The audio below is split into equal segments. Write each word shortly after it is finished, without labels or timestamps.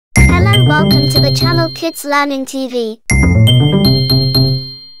and welcome to the channel Kids Learning TV.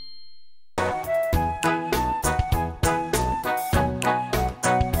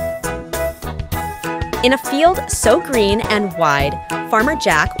 In a field so green and wide, Farmer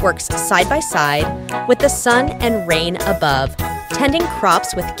Jack works side by side with the sun and rain above, tending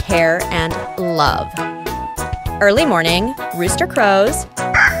crops with care and love. Early morning, rooster crows.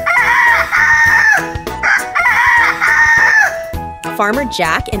 Farmer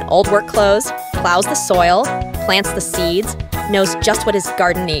Jack in old work clothes plows the soil, plants the seeds, knows just what his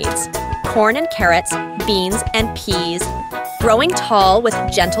garden needs. Corn and carrots, beans and peas, growing tall with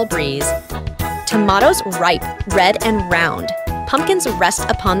gentle breeze. Tomatoes ripe, red and round. Pumpkins rest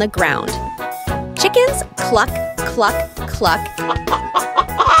upon the ground. Chickens cluck, cluck, cluck.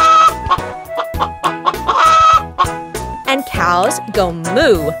 And cows go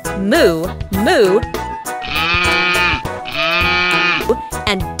moo, moo, moo.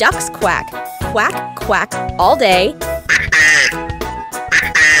 And ducks quack, quack, quack all day.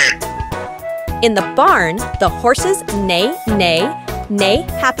 In the barn, the horses neigh, neigh, neigh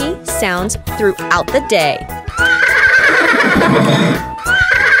happy sounds throughout the day.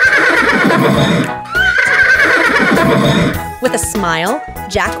 With a smile,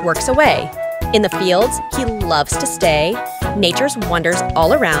 Jack works away. In the fields, he loves to stay. Nature's wonders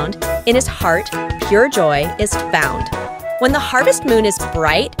all around. In his heart, pure joy is found. When the harvest moon is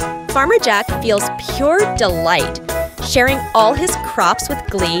bright, Farmer Jack feels pure delight, sharing all his crops with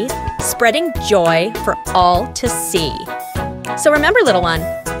glee, spreading joy for all to see. So remember, little one,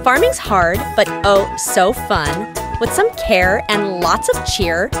 farming's hard, but oh, so fun. With some care and lots of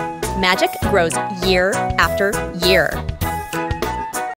cheer, magic grows year after year.